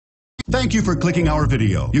Thank you for clicking our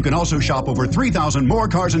video. You can also shop over 3,000 more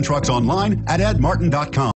cars and trucks online at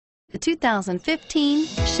edmartin.com. The 2015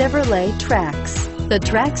 Chevrolet Trax. The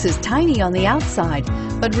Trax is tiny on the outside,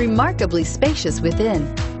 but remarkably spacious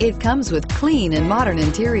within. It comes with clean and modern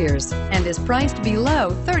interiors and is priced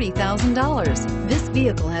below $30,000. This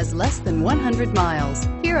vehicle has less than 100 miles.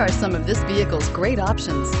 Here are some of this vehicle's great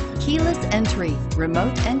options: keyless entry,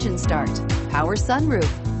 remote engine start, power sunroof,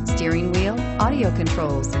 steering wheel audio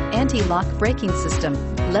controls, anti-lock braking system,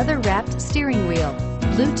 leather-wrapped steering wheel,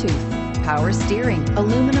 Bluetooth, power steering,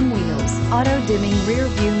 aluminum wheels, auto-dimming rear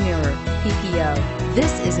view mirror, PPO.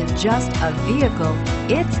 This isn't just a vehicle,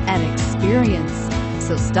 it's an experience.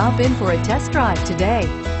 So stop in for a test drive today.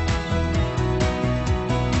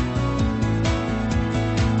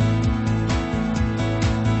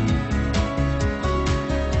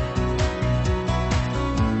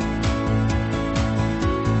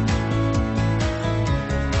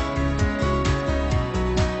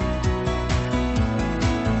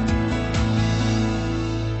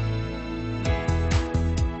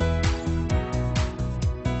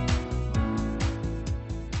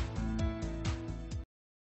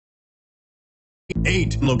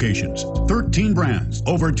 Eight locations, 13 brands,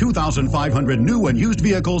 over 2,500 new and used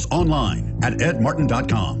vehicles online at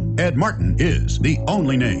edmartin.com. Ed Martin is the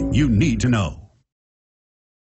only name you need to know.